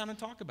sit down and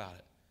talk about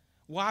it.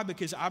 Why?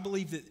 Because I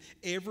believe that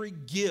every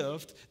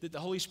gift that the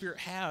Holy Spirit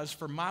has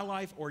for my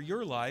life or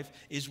your life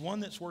is one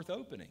that's worth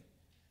opening.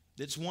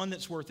 That's one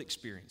that's worth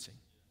experiencing.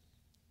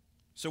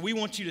 So we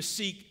want you to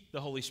seek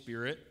the Holy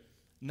Spirit,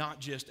 not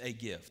just a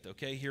gift,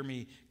 okay? Hear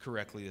me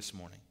correctly this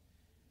morning.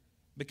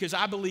 Because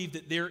I believe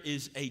that there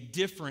is a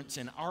difference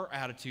in our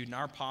attitude and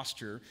our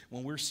posture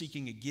when we're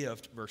seeking a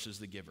gift versus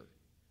the giver.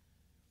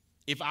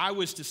 If I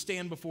was to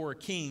stand before a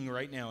king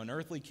right now, an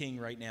earthly king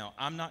right now,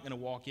 I'm not going to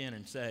walk in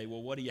and say,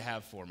 well, what do you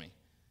have for me?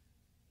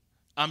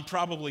 I'm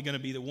probably going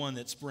to be the one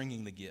that's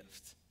bringing the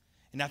gift.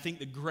 And I think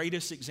the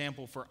greatest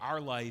example for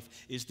our life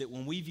is that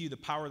when we view the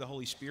power of the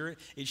Holy Spirit,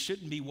 it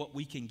shouldn't be what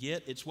we can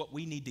get. It's what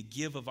we need to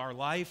give of our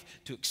life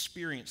to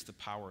experience the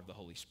power of the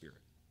Holy Spirit.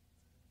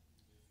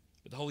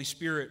 But the Holy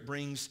Spirit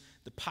brings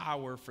the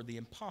power for the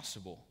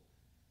impossible.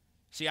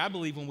 See, I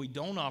believe when we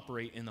don't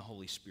operate in the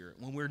Holy Spirit,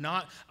 when we're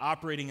not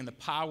operating in the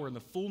power and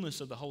the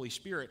fullness of the Holy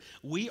Spirit,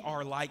 we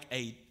are like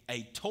a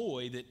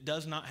toy that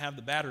does not have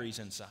the batteries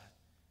inside.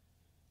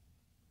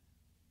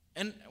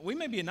 And we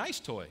may be a nice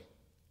toy.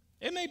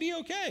 It may be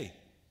okay.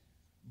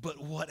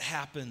 But what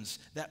happens?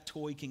 That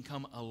toy can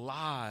come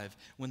alive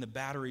when the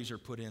batteries are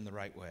put in the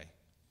right way.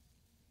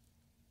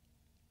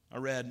 I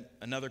read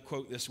another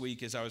quote this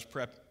week as I was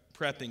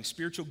prepping.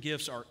 Spiritual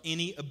gifts are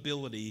any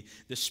ability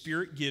the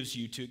Spirit gives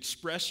you to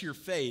express your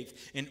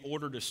faith in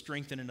order to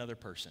strengthen another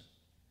person.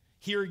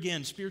 Here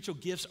again, spiritual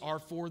gifts are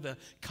for the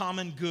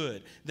common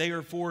good. They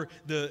are for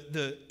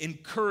the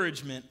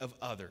encouragement of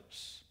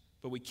others.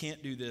 But we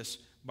can't do this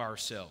by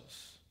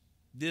ourselves.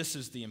 This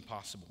is the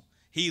impossible.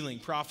 Healing,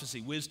 prophecy,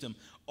 wisdom,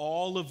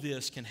 all of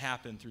this can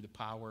happen through the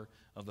power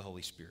of the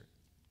Holy Spirit.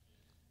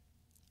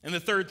 And the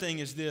third thing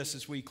is this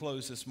as we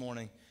close this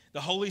morning.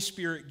 The Holy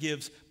Spirit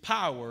gives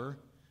power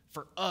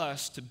for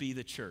us to be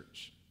the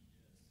church.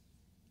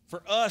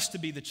 For us to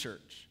be the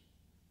church.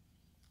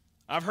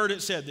 I've heard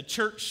it said the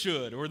church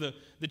should, or the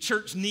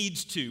church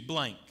needs to,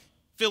 blank.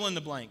 Fill in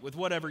the blank with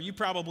whatever. You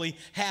probably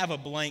have a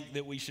blank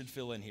that we should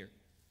fill in here.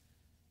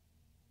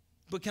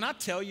 But can I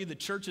tell you, the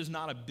church is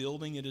not a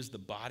building, it is the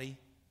body.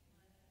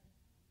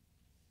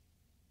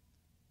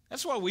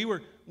 That's why we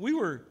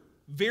were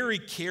very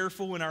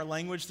careful in our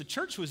language. The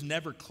church was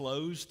never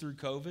closed through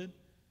COVID.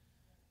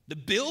 The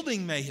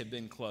building may have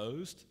been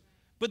closed,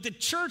 but the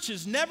church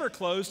is never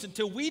closed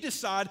until we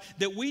decide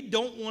that we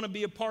don't want to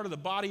be a part of the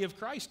body of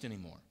Christ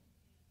anymore.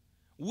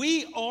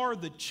 We are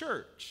the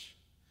church,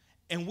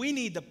 and we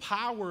need the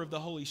power of the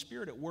Holy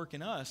Spirit at work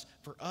in us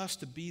for us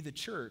to be the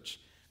church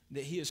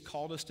that He has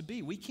called us to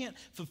be. We can't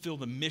fulfill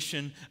the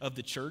mission of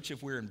the church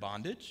if we're in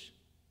bondage.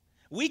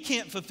 We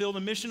can't fulfill the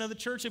mission of the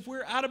church if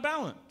we're out of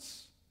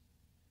balance.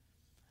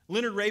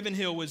 Leonard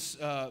Ravenhill was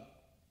a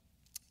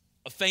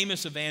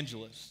famous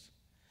evangelist,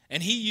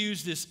 and he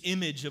used this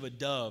image of a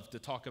dove to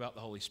talk about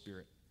the Holy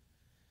Spirit.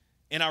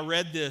 And I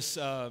read this,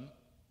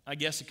 I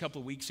guess a couple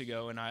of weeks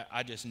ago, and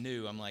I just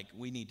knew, I'm like,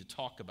 we need to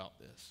talk about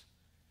this.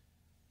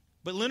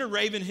 But Leonard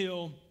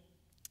Ravenhill,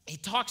 he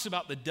talks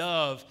about the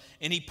dove,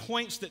 and he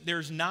points that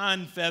there's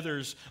 9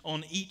 feathers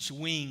on each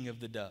wing of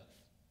the dove.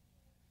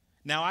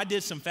 Now, I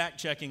did some fact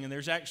checking, and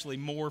there's actually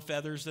more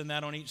feathers than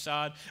that on each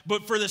side.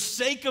 But for the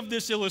sake of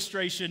this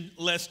illustration,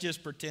 let's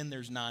just pretend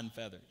there's 9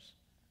 feathers.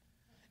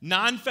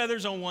 9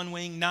 feathers on one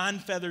wing, 9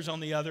 feathers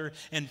on the other,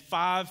 and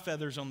 5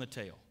 feathers on the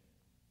tail.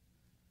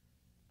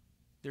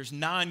 There's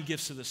 9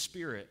 gifts of the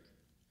Spirit,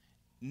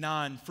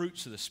 9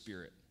 fruits of the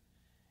Spirit,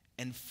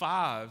 and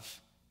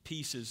 5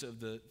 pieces of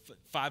the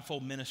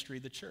fivefold ministry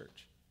of the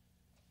church.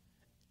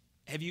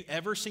 Have you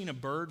ever seen a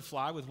bird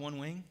fly with one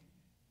wing?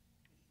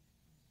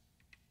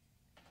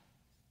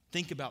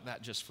 Think about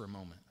that just for a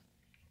moment.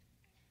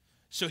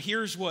 So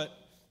here's what,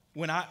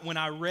 when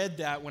I read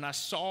that, when I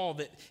saw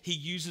that he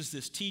uses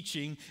this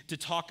teaching to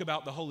talk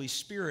about the Holy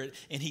Spirit,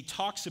 and he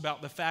talks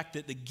about the fact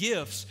that the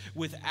gifts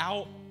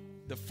without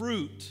the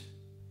fruit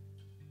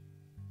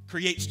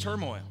creates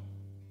turmoil.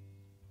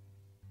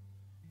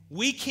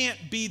 We can't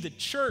be the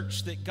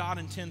church that God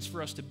intends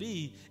for us to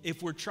be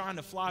if we're trying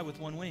to fly with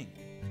one wing.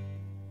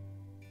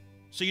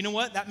 So you know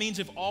what? That means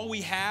if all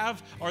we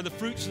have are the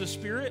fruits of the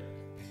Spirit,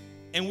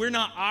 and we're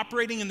not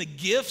operating in the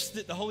gifts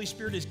that the Holy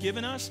Spirit has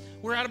given us,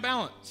 we're out of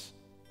balance.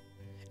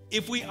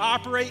 If we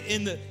operate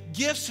in the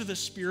gifts of the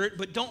Spirit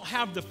but don't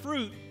have the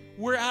fruit,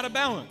 we're out of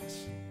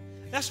balance.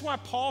 That's why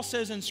Paul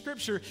says in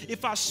Scripture,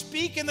 if I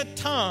speak in the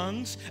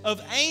tongues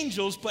of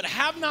angels but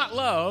have not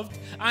loved,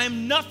 I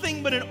am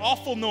nothing but an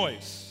awful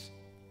noise.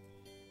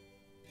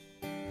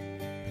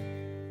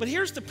 But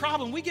here's the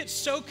problem. We get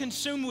so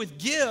consumed with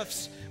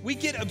gifts, we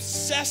get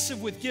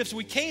obsessive with gifts,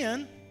 we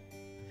can,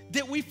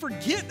 that we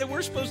forget that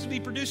we're supposed to be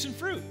producing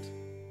fruit.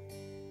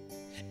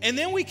 And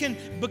then we can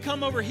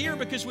become over here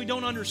because we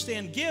don't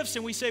understand gifts,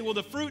 and we say, well,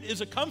 the fruit is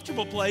a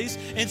comfortable place,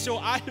 and so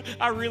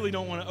I really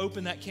don't want to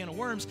open that can of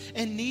worms,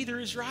 and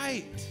neither is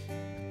right.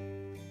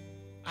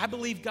 I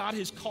believe God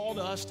has called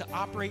us to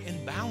operate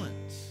in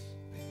balance.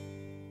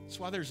 That's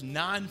why there's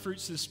 9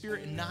 fruits of the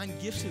Spirit and 9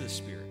 gifts of the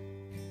Spirit.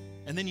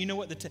 And then you know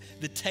what?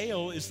 The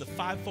tail is the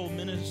fivefold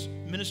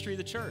ministry of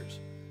the church.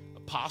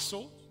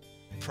 Apostle,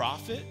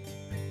 prophet,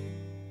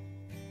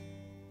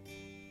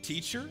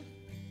 teacher,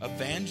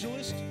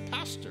 evangelist,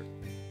 pastor.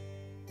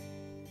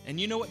 And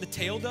you know what the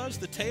tail does?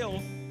 The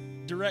tail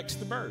directs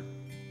the bird.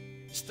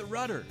 It's the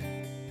rudder.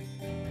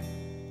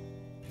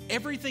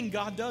 Everything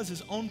God does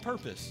is on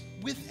purpose,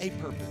 with a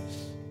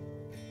purpose.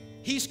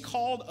 He's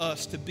called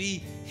us to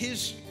be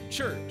His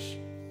church.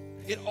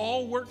 It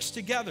all works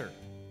together.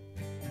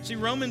 See,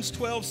 Romans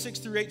 12,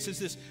 6-8 says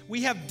this: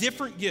 we have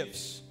different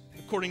gifts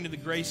according to the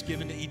grace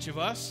given to each of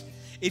us.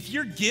 If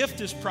your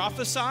gift is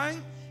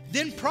prophesying,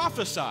 then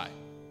prophesy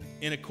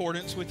in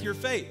accordance with your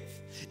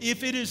faith.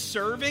 If it is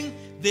serving,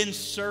 then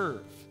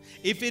serve.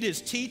 If it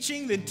is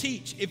teaching, then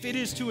teach. If it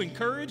is to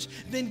encourage,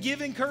 then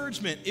give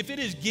encouragement. If it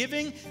is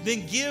giving,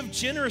 then give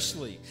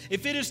generously.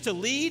 If it is to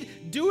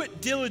lead, do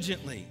it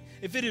diligently.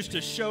 If it is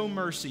to show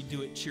mercy,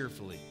 do it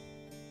cheerfully.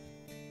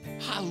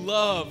 I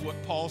love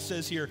what Paul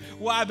says here.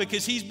 Why?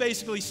 Because he's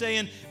basically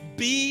saying,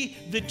 be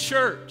the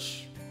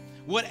church.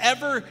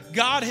 Whatever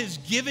God has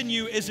given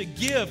you as a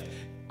gift,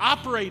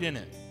 operate in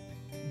it.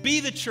 Be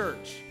the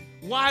church.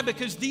 Why?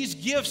 Because these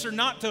gifts are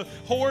not to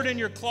hoard in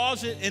your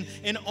closet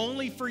and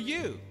only for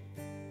you.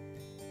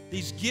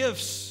 These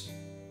gifts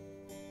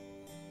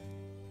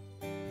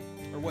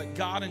are what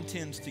God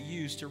intends to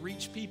use to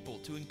reach people,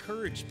 to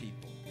encourage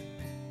people.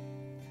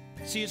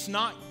 See, it's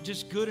not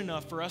just good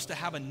enough for us to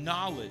have a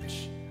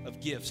knowledge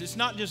of gifts. It's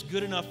not just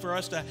good enough for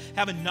us to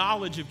have a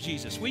knowledge of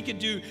Jesus. We could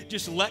do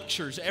just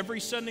lectures every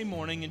Sunday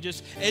morning and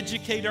just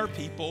educate our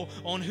people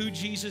on who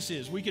Jesus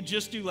is. We could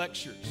just do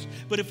lectures.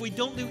 But if we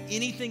don't do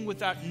anything with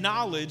that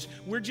knowledge,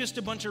 we're just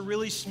a bunch of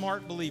really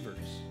smart believers.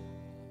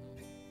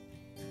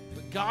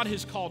 But God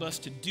has called us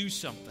to do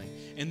something,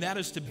 and that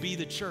is to be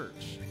the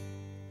church.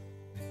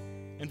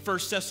 In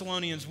 1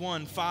 Thessalonians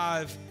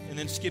 1:5, and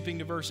then skipping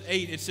to verse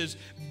 8, it says,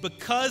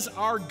 because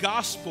our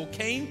gospel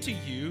came to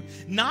you,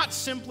 not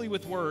simply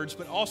with words,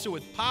 but also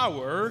with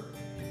power,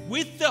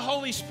 with the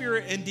Holy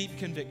Spirit and deep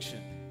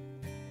conviction.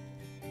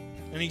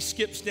 And he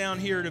skips down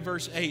here to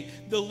verse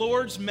 8. The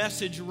Lord's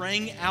message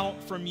rang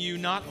out from you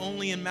not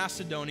only in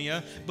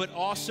Macedonia, but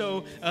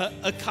also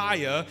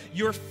Achaia.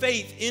 Your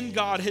faith in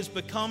God has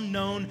become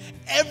known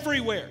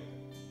everywhere.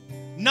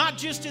 Not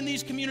just in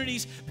these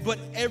communities, but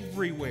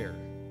everywhere.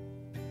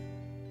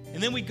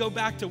 And then we go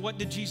back to what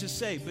did Jesus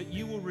say? But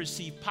you will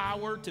receive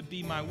power to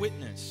be my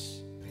witness.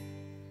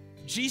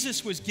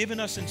 Jesus was giving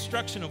us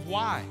instruction of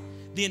why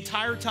the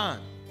entire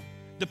time.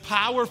 The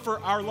power for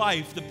our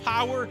life, the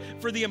power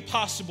for the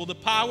impossible, the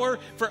power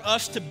for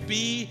us to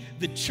be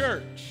the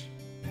church.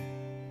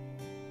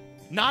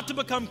 Not to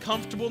become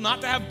comfortable,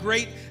 not to have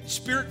great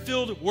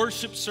spirit-filled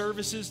worship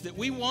services that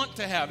we want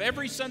to have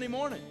every Sunday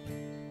morning,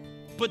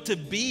 but to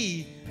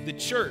be the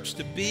church,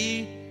 to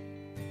be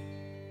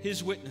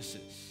his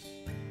witnesses.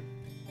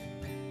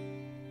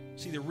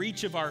 See, the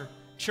reach of our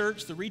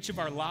church, the reach of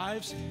our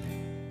lives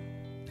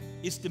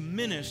is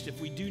diminished if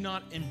we do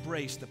not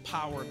embrace the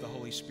power of the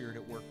Holy Spirit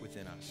at work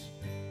within us.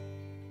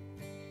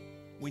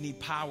 We need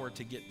power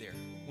to get there.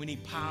 We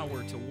need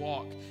power to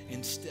walk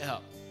in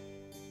step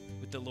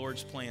with the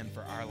Lord's plan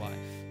for our life.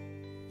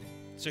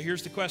 So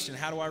here's the question.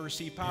 How do I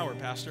receive power,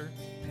 Pastor?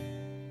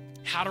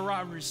 How do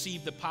I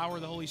receive the power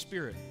of the Holy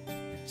Spirit?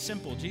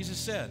 Simple. Jesus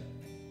said,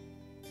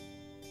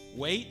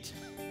 wait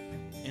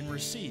and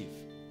receive.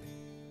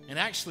 And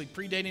actually,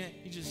 predating it,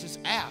 he just says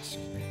ask.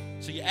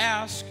 So you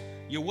ask,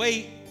 you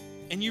wait,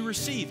 and you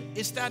receive.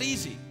 It's that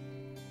easy.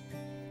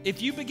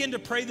 If you begin to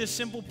pray this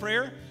simple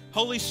prayer,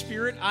 Holy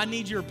Spirit, I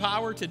need your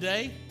power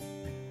today.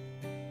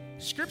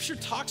 Scripture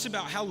talks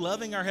about how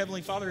loving our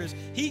Heavenly Father is.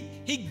 He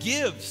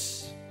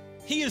gives.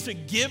 He is a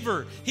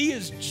giver. He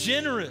is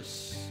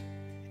generous.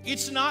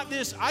 It's not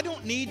this, I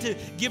don't need to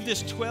give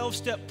this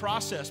 12-step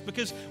process,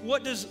 because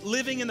what does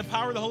living in the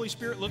power of the Holy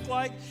Spirit look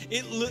like?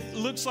 It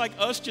looks like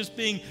us just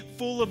being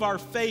full of our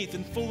faith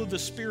and full of the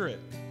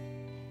Spirit.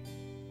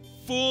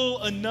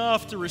 Full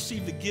enough to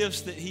receive the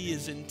gifts that he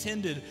has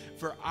intended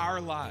for our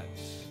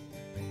lives.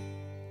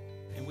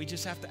 And we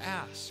just have to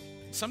ask.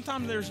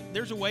 Sometimes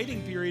there's a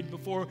waiting period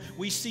before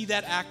we see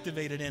that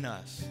activated in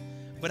us.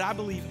 But I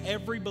believe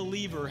every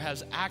believer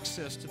has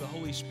access to the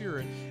Holy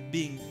Spirit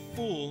being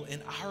full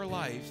in our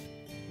life.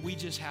 We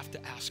just have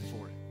to ask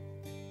for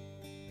it.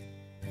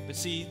 But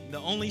see, the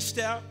only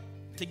step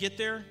to get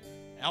there,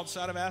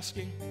 outside of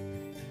asking,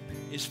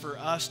 is for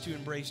us to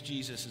embrace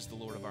Jesus as the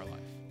Lord of our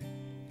life.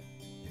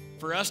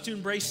 For us to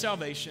embrace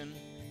salvation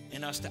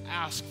and us to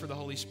ask for the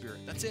Holy Spirit.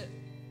 That's it.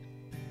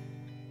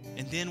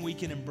 And then we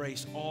can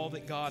embrace all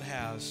that God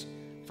has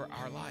for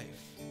our life.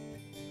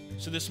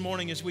 So this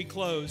morning as we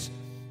close,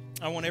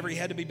 I want every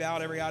head to be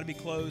bowed, every eye to be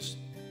closed.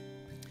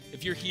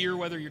 If you're here,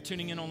 whether you're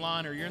tuning in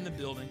online or you're in the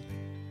building,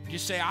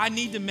 just say, I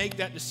need to make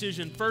that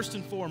decision first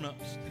and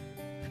foremost.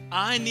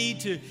 I need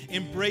to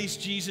embrace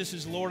Jesus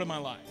as Lord of my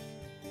life.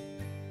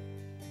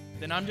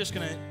 Then I'm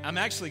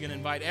actually going to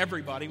invite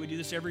everybody, we do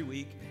this every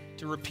week,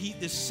 to repeat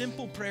this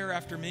simple prayer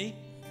after me.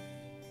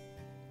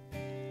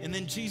 And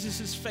then Jesus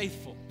is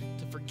faithful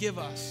to forgive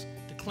us,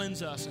 to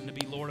cleanse us, and to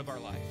be Lord of our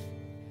life.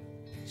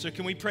 So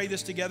can we pray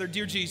this together?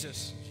 Dear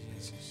Jesus,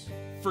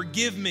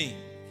 forgive me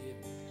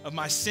of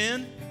my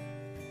sin.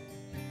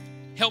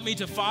 Help me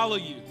to follow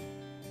you.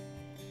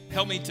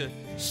 Help me to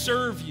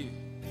serve you.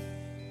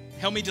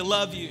 Help me to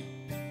love you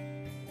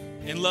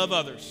and love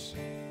others.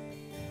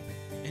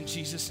 In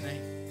Jesus'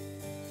 name,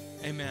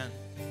 amen.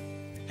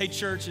 Hey,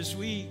 church, as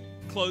we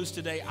close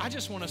today, I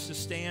just want us to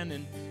stand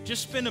and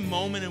just spend a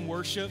moment in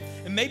worship.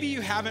 And maybe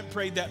you haven't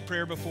prayed that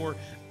prayer before.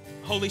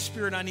 Holy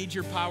Spirit, I need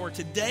your power.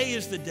 Today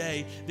is the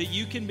day that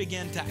you can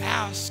begin to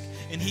ask,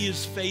 and he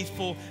is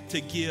faithful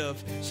to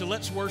give. So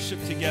let's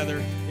worship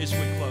together as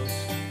we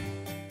close.